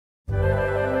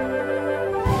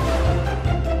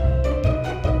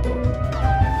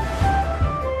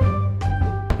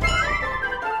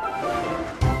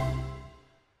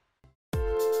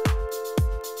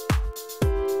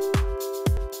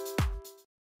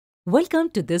Welcome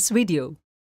to this video.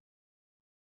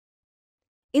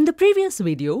 In the previous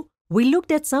video, we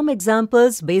looked at some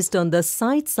examples based on the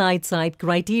side-side-side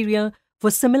criteria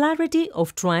for similarity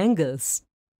of triangles.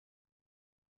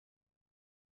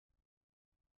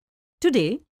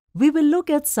 Today, we will look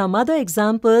at some other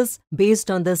examples based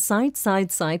on the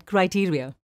side-side-side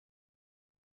criteria.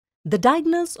 The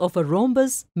diagonals of a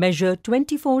rhombus measure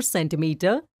 24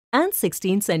 cm and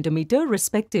 16 cm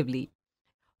respectively.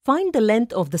 Find the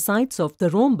length of the sides of the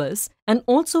rhombus and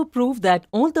also prove that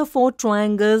all the four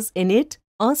triangles in it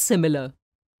are similar.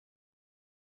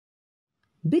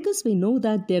 Because we know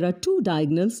that there are two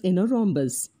diagonals in a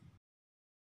rhombus.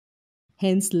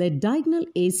 Hence, let diagonal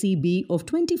AC be of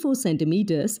 24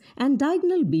 cm and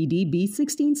diagonal BD be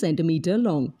 16 cm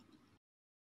long.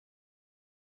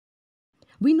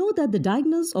 We know that the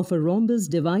diagonals of a rhombus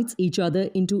divides each other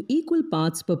into equal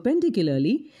parts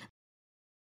perpendicularly.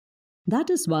 That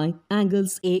is why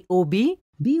angles AOB,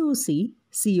 BOC,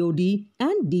 COD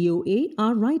and DOA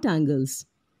are right angles.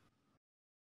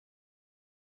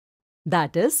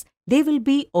 That is, they will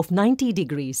be of 90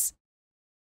 degrees.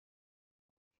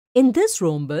 In this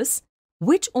rhombus,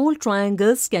 which all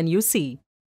triangles can you see?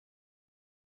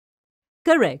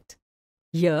 Correct.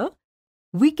 Here,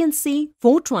 we can see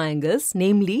four triangles,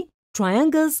 namely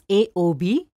triangles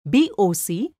AOB,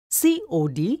 BOC,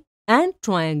 COD and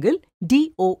triangle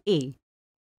DOA.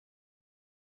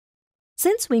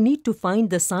 Since we need to find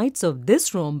the sides of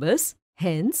this rhombus,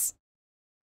 hence,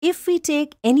 if we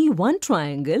take any one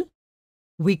triangle,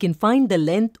 we can find the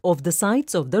length of the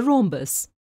sides of the rhombus.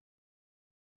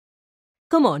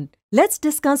 Come on, let's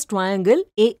discuss triangle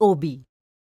AOB.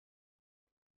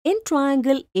 In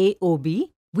triangle AOB,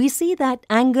 we see that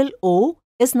angle O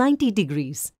is 90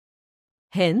 degrees.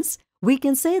 Hence, we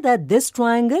can say that this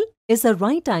triangle is a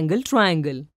right-angled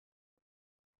triangle.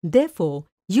 Therefore,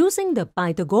 using the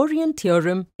Pythagorean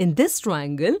theorem in this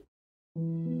triangle,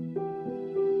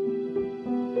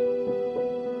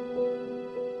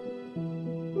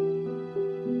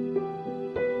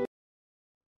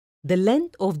 the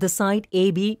length of the side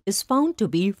AB is found to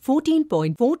be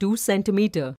 14.42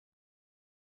 cm.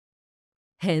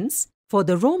 Hence, for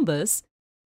the rhombus,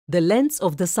 the lengths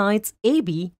of the sides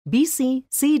AB, BC,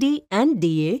 CD and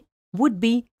DA would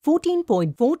be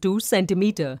 14.42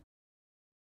 cm.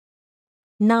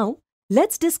 Now,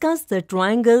 let's discuss the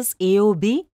triangles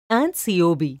AOB and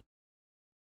COB.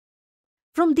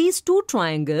 From these two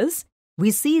triangles,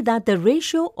 we see that the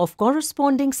ratio of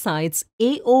corresponding sides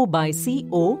AO by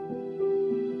CO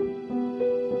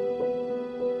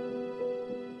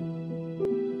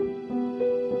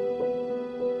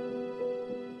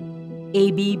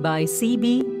AB by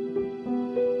CB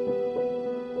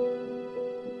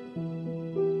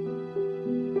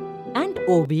and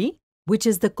OB, which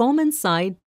is the common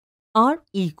side, are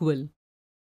equal.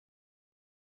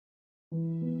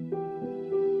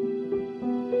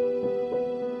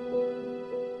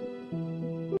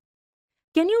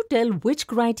 Can you tell which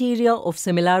criteria of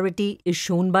similarity is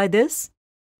shown by this?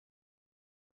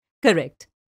 Correct.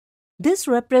 This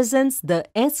represents the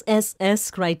SSS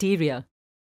criteria.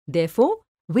 Therefore,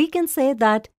 we can say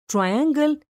that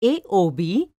triangle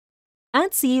AOB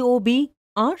and COB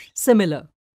are similar.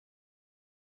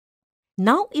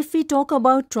 Now, if we talk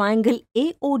about triangle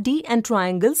AOD and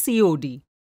triangle COD.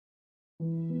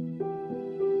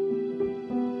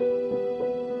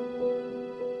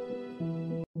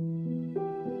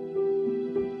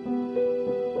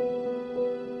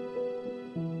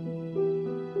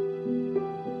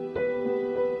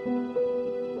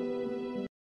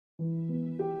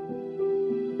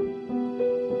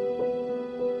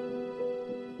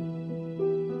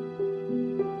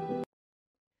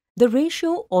 The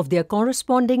ratio of their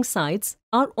corresponding sides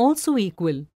are also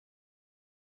equal.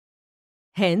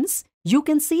 Hence, you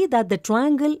can see that the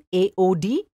triangle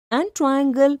AOD and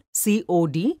triangle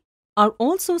COD are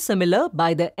also similar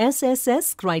by the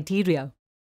SSS criteria.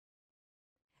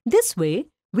 This way,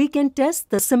 we can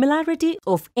test the similarity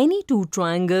of any two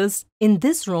triangles in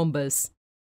this rhombus.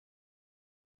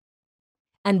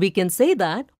 And we can say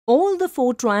that all the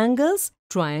four triangles,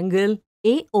 triangle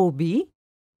AOB,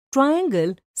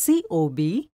 triangle COB,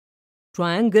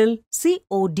 triangle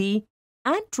COD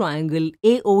and triangle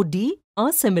AOD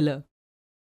are similar.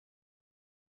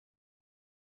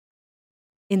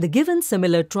 In the given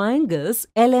similar triangles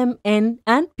LMN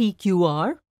and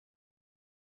PQR,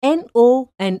 NO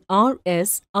and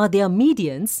RS are their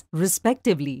medians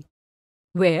respectively,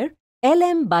 where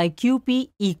LM by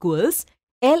QP equals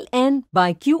LN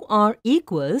by QR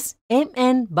equals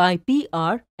MN by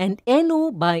PR and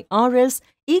NO by RS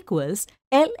equals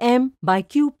LM by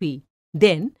QP.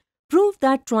 Then, Prove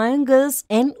that triangles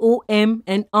NOM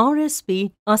and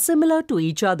RSP are similar to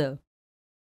each other.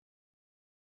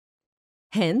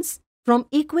 Hence, from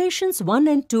equations 1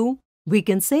 and 2, we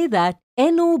can say that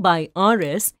NO by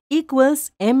RS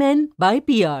equals MN by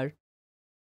PR,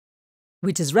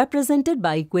 which is represented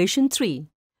by equation 3.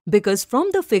 Because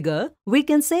from the figure, we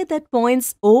can say that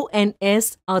points O and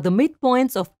S are the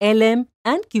midpoints of LM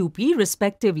and QP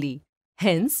respectively.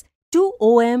 Hence,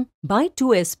 2OM by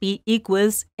 2SP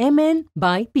equals MN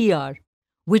by PR,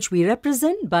 which we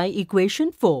represent by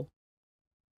equation 4.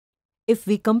 If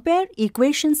we compare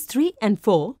equations 3 and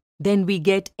 4, then we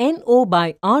get NO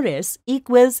by RS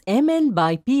equals MN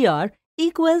by PR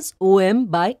equals OM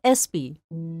by SP.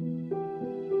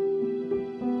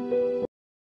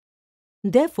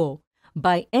 Therefore,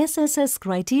 by SSS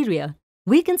criteria,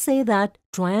 we can say that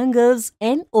triangles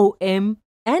NOM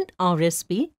and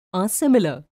RSP are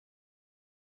similar.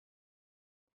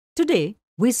 Today,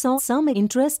 we saw some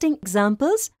interesting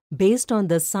examples based on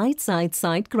the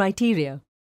side-side-side criteria.